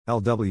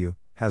LW,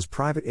 has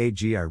private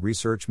AGI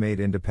research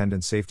made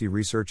independent safety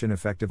research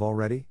ineffective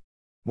already?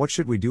 What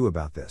should we do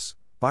about this?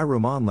 By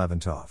Roman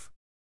Leventov.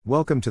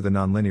 Welcome to the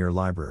Nonlinear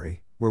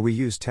Library, where we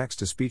use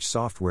text-to-speech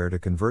software to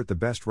convert the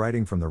best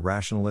writing from the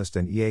rationalist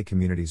and EA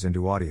communities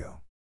into audio.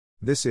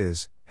 This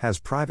is, has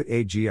private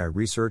AGI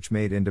research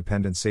made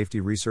independent safety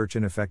research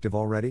ineffective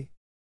already?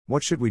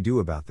 What should we do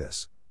about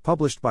this?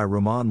 Published by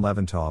Roman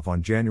Leventov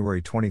on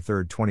January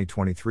 23,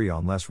 2023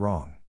 on Less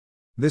Wrong.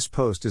 This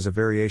post is a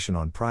variation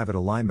on private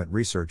alignment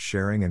research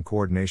sharing and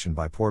coordination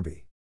by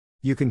Porby.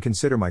 You can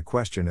consider my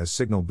question as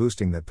signal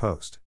boosting that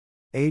post.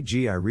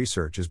 AGI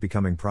research is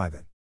becoming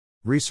private.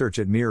 Research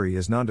at MIRI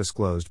is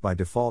non-disclosed by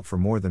default for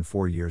more than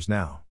 4 years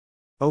now.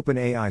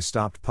 OpenAI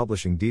stopped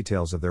publishing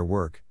details of their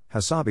work.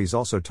 Hasabi's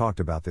also talked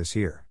about this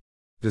here.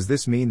 Does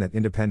this mean that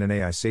independent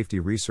AI safety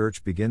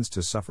research begins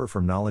to suffer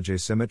from knowledge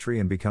asymmetry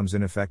and becomes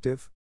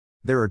ineffective?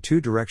 There are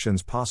two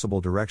possible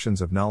directions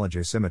of knowledge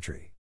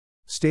asymmetry.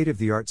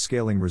 State-of-the-art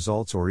scaling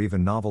results or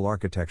even novel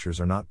architectures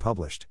are not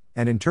published,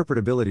 and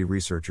interpretability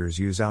researchers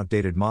use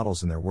outdated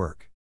models in their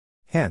work.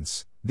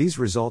 Hence, these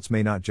results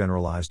may not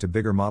generalize to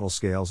bigger model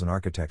scales and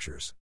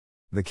architectures.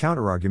 The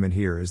counterargument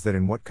here is that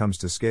in what comes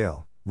to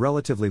scale,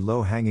 relatively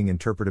low-hanging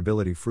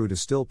interpretability fruit is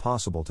still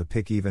possible to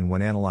pick even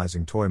when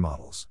analyzing toy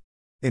models.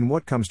 In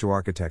what comes to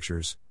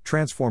architectures,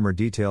 transformer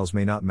details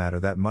may not matter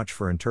that much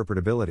for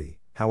interpretability.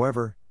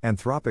 However,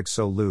 Anthropic's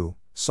SOLU,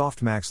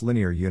 softmax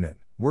linear unit,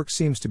 work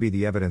seems to be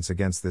the evidence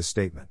against this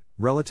statement.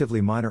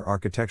 Relatively minor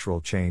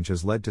architectural change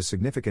has led to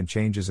significant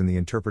changes in the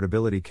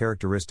interpretability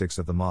characteristics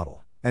of the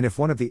model, and if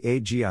one of the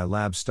AGI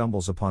labs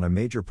stumbles upon a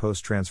major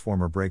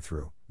post-transformer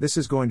breakthrough, this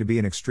is going to be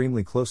an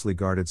extremely closely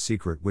guarded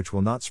secret which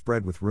will not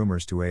spread with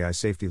rumors to AI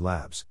safety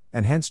labs,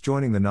 and hence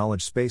joining the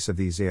knowledge space of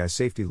these AI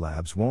safety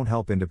labs won't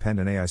help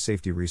independent AI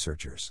safety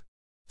researchers.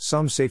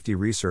 Some safety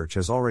research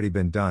has already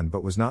been done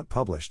but was not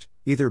published,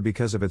 either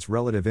because of its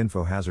relative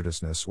info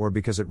hazardousness or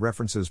because it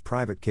references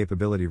private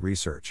capability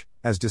research,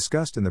 as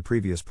discussed in the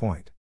previous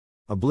point.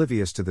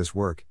 Oblivious to this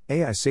work,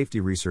 AI safety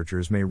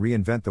researchers may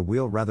reinvent the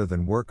wheel rather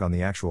than work on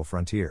the actual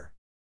frontier.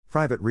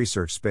 Private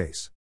research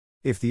space.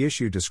 If the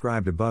issue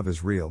described above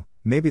is real,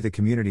 maybe the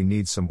community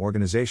needs some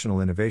organizational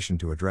innovation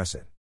to address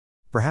it.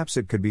 Perhaps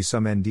it could be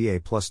some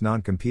NDA plus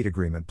non-compete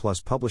agreement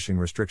plus publishing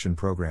restriction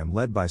program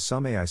led by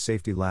some AI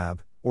safety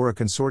lab, or a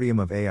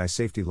consortium of AI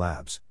safety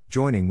labs,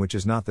 joining which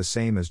is not the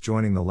same as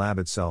joining the lab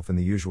itself in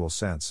the usual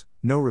sense,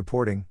 no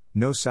reporting,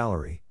 no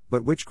salary,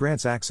 but which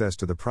grants access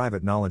to the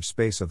private knowledge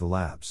space of the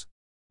labs.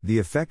 The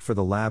effect for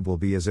the lab will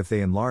be as if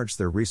they enlarged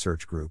their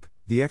research group,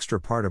 the extra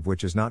part of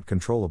which is not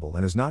controllable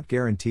and is not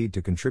guaranteed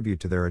to contribute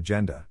to their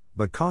agenda,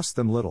 but costs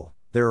them little.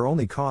 There are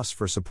only costs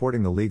for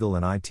supporting the legal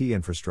and IT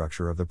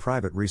infrastructure of the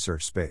private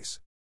research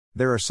space.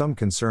 There are some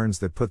concerns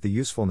that put the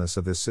usefulness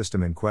of this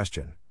system in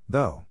question,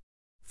 though.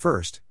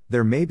 First,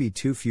 there may be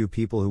too few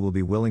people who will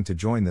be willing to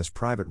join this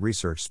private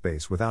research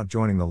space without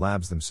joining the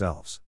labs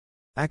themselves.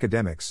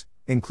 Academics,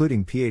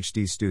 including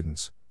PhD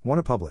students, want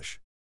to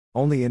publish.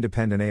 Only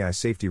independent AI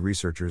safety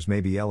researchers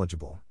may be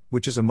eligible,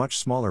 which is a much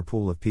smaller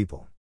pool of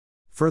people.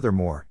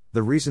 Furthermore,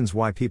 the reasons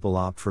why people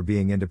opt for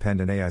being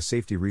independent AI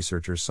safety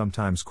researchers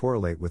sometimes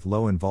correlate with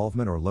low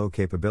involvement or low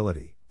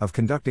capability of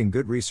conducting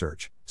good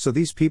research, so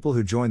these people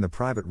who join the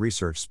private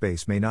research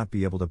space may not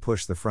be able to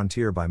push the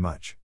frontier by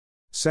much.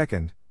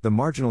 Second, the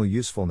marginal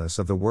usefulness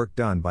of the work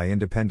done by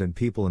independent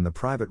people in the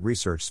private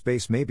research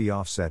space may be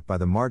offset by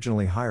the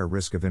marginally higher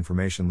risk of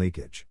information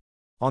leakage.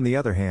 On the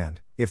other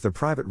hand, if the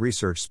private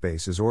research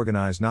space is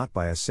organized not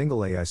by a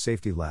single AI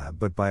safety lab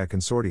but by a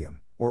consortium,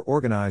 or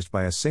organized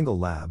by a single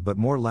lab but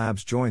more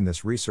labs join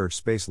this research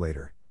space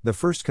later, the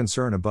first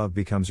concern above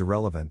becomes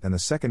irrelevant and the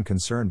second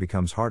concern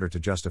becomes harder to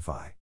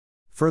justify.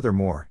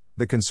 Furthermore,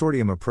 the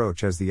consortium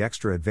approach has the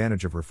extra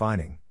advantage of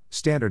refining,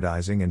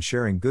 standardizing and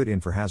sharing good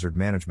infra-hazard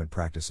management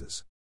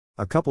practices.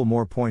 A couple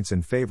more points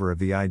in favor of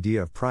the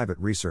idea of private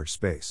research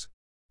space.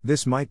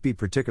 This might be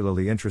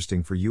particularly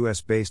interesting for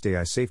US-based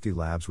AI safety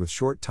labs with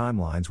short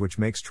timelines, which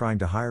makes trying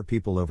to hire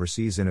people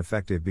overseas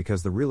ineffective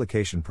because the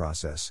relocation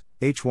process,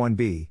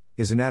 H-1B,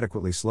 is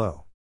inadequately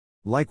slow.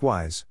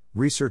 Likewise,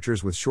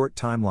 researchers with short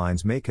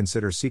timelines may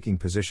consider seeking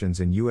positions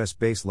in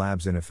US-based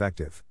labs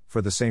ineffective,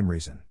 for the same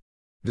reason.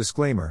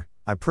 Disclaimer,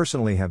 I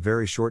personally have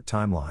very short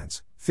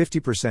timelines,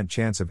 50%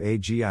 chance of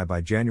AGI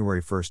by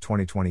January 1,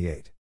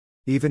 2028.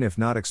 Even if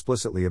not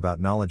explicitly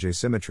about knowledge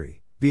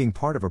asymmetry, being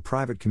part of a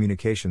private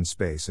communication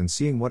space and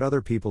seeing what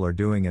other people are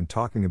doing and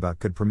talking about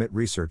could permit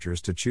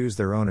researchers to choose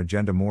their own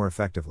agenda more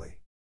effectively.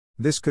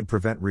 This could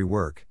prevent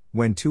rework,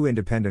 when two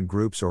independent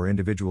groups or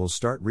individuals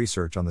start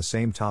research on the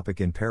same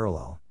topic in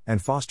parallel,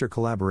 and foster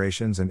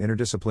collaborations and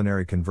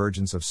interdisciplinary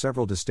convergence of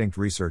several distinct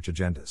research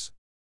agendas.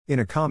 In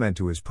a comment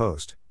to his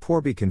post,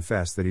 Porby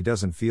confessed that he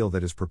doesn't feel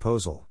that his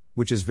proposal,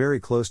 which is very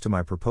close to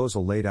my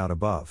proposal laid out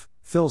above,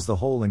 fills the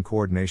hole in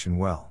coordination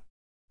well.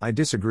 I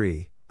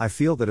disagree. I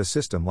feel that a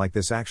system like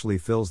this actually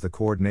fills the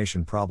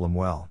coordination problem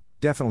well,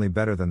 definitely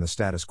better than the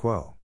status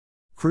quo.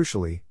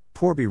 Crucially,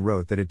 Porby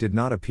wrote that it did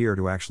not appear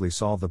to actually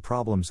solve the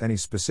problems any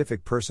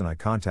specific person I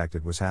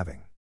contacted was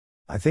having.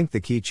 I think the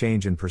key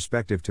change in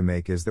perspective to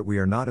make is that we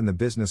are not in the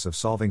business of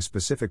solving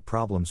specific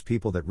problems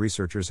people that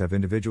researchers have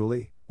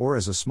individually, or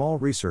as a small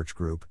research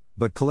group,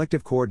 but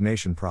collective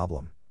coordination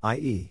problem,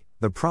 i.e.,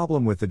 the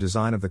problem with the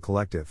design of the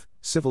collective,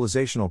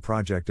 civilizational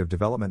project of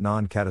development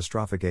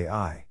non-catastrophic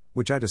AI,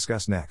 which I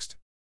discuss next.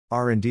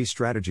 R&D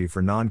strategy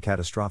for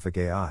non-catastrophic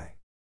AI.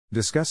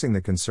 Discussing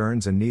the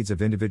concerns and needs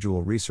of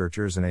individual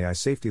researchers and AI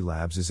safety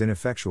labs is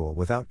ineffectual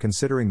without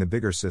considering the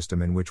bigger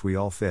system in which we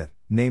all fit,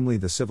 namely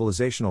the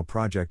civilizational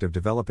project of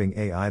developing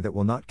AI that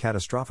will not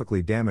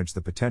catastrophically damage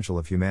the potential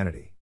of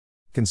humanity.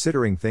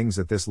 Considering things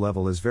at this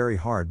level is very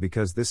hard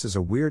because this is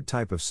a weird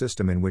type of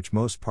system in which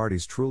most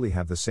parties truly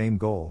have the same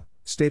goal,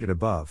 stated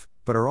above,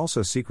 but are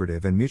also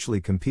secretive and mutually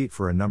compete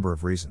for a number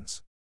of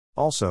reasons.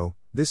 Also,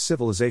 this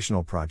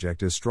civilizational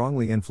project is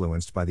strongly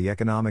influenced by the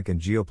economic and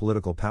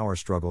geopolitical power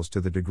struggles to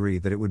the degree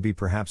that it would be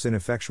perhaps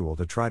ineffectual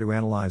to try to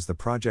analyze the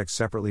project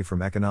separately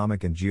from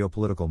economic and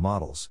geopolitical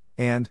models,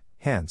 and,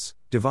 hence,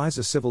 devise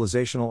a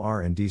civilizational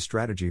R&D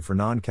strategy for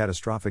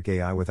non-catastrophic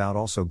AI without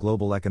also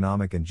global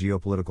economic and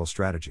geopolitical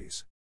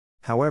strategies.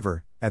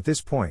 However, at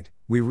this point,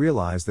 we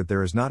realize that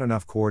there is not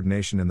enough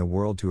coordination in the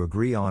world to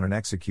agree on and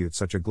execute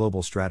such a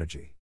global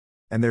strategy.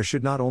 And there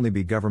should not only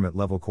be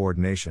government-level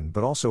coordination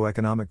but also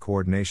economic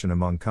coordination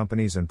among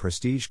companies and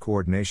prestige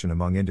coordination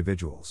among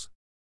individuals.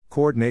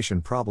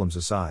 Coordination problems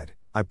aside,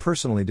 I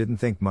personally didn't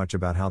think much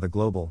about how the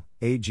global,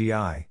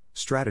 AGI,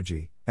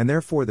 strategy, and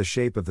therefore the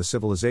shape of the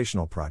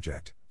civilizational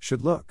project,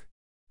 should look.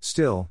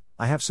 Still,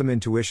 I have some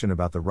intuition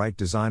about the right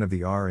design of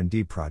the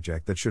R&D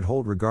project that should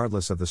hold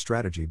regardless of the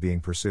strategy being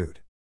pursued.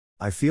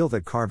 I feel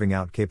that carving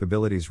out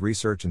capabilities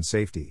research and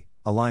safety,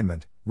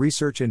 alignment,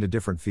 research into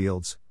different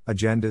fields,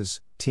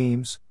 agendas,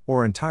 teams,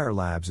 or entire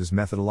labs is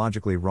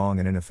methodologically wrong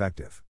and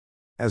ineffective.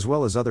 As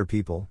well as other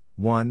people,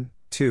 1,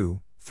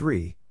 2,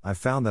 3, I've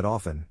found that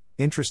often,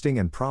 interesting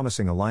and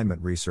promising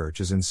alignment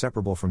research is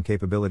inseparable from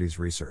capabilities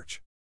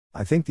research.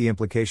 I think the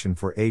implication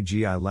for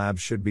AGI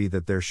labs should be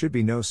that there should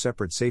be no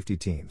separate safety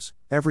teams,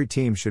 every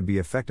team should be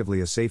effectively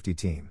a safety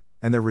team,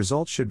 and their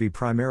results should be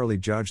primarily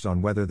judged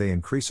on whether they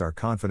increase our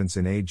confidence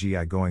in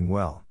AGI going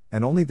well,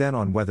 and only then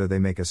on whether they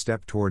make a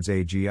step towards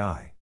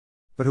AGI.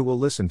 But who will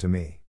listen to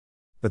me?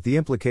 But the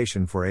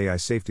implication for AI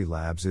safety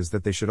labs is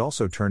that they should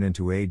also turn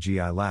into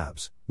AGI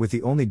labs, with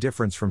the only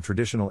difference from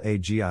traditional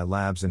AGI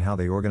labs in how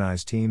they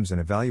organize teams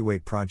and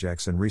evaluate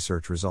projects and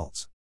research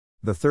results.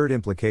 The third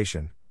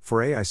implication,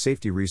 for AI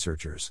safety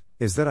researchers,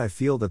 is that I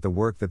feel that the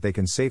work that they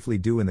can safely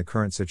do in the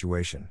current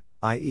situation,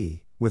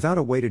 i.e., without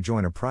a way to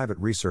join a private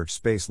research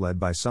space led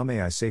by some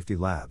AI safety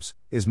labs,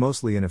 is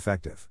mostly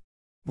ineffective.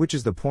 Which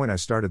is the point I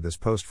started this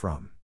post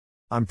from.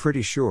 I'm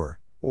pretty sure,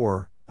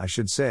 or, I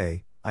should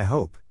say, I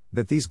hope,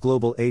 that these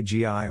global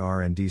AGI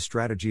R&D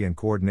strategy and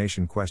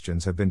coordination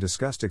questions have been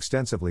discussed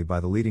extensively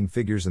by the leading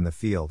figures in the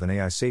field and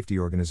AI safety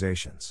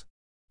organizations.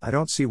 I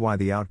don't see why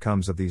the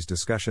outcomes of these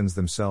discussions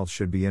themselves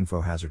should be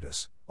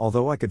info-hazardous,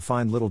 although I could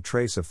find little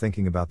trace of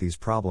thinking about these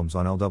problems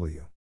on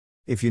LW.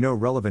 If you know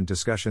relevant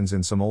discussions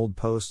in some old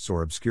posts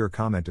or obscure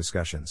comment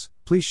discussions,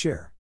 please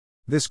share.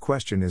 This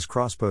question is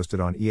cross-posted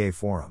on EA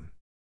Forum.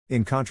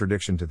 In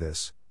contradiction to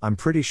this, I'm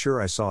pretty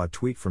sure I saw a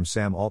tweet from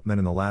Sam Altman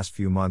in the last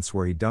few months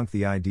where he dunked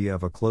the idea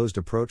of a closed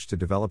approach to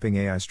developing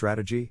AI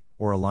strategy,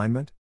 or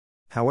alignment.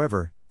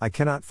 However, I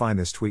cannot find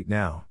this tweet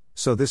now,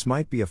 so this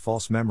might be a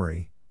false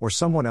memory, or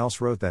someone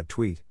else wrote that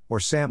tweet, or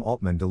Sam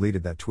Altman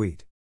deleted that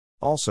tweet.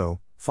 Also,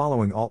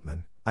 following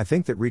Altman, I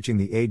think that reaching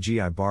the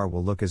AGI bar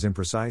will look as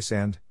imprecise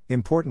and,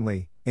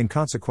 importantly,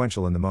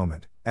 inconsequential in the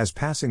moment, as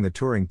passing the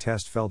Turing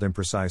test felt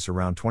imprecise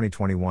around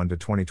 2021 to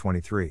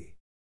 2023.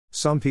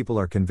 Some people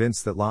are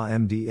convinced that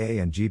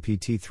LaMDA and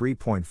GPT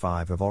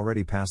 3.5 have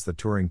already passed the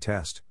Turing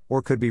test,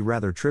 or could be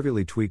rather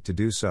trivially tweaked to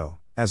do so,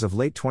 as of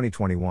late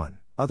 2021.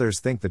 Others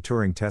think the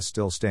Turing test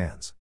still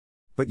stands.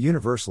 But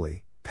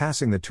universally,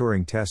 passing the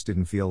Turing test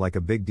didn't feel like a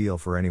big deal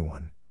for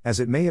anyone, as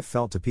it may have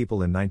felt to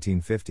people in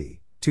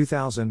 1950,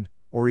 2000,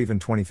 or even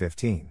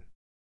 2015.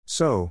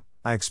 So,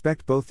 I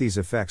expect both these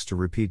effects to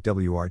repeat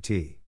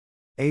WRT.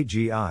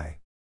 AGI.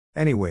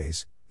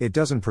 Anyways, it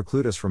doesn't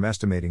preclude us from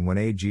estimating when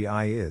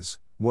AGI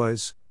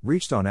was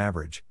reached on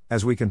average,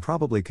 as we can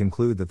probably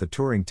conclude that the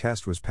Turing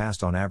test was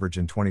passed on average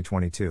in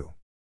 2022.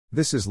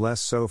 This is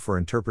less so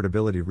for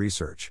interpretability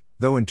research,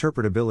 though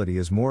interpretability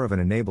is more of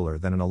an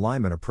enabler than an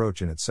alignment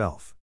approach in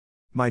itself.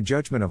 My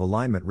judgment of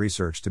alignment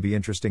research to be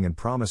interesting and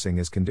promising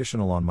is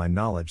conditional on my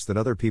knowledge that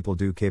other people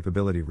do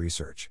capability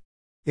research.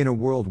 In a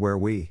world where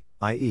we,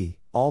 i.e.,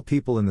 all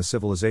people in the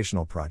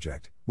civilizational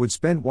project, would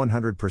spend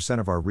 100%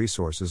 of our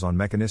resources on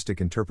mechanistic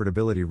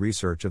interpretability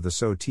research of the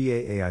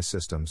SOTA AI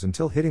systems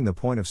until hitting the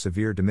point of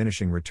severe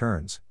diminishing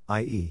returns,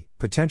 i.e.,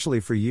 potentially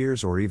for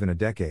years or even a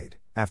decade,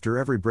 after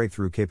every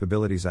breakthrough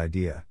capabilities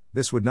idea,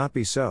 this would not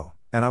be so,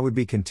 and I would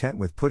be content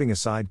with putting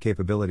aside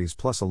capabilities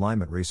plus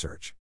alignment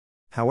research.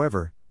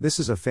 However, this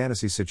is a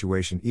fantasy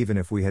situation even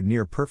if we had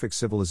near-perfect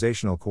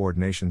civilizational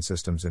coordination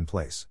systems in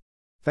place.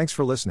 Thanks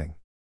for listening.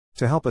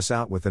 To help us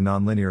out with the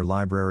Nonlinear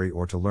Library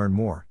or to learn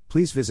more,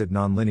 please visit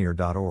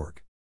nonlinear.org.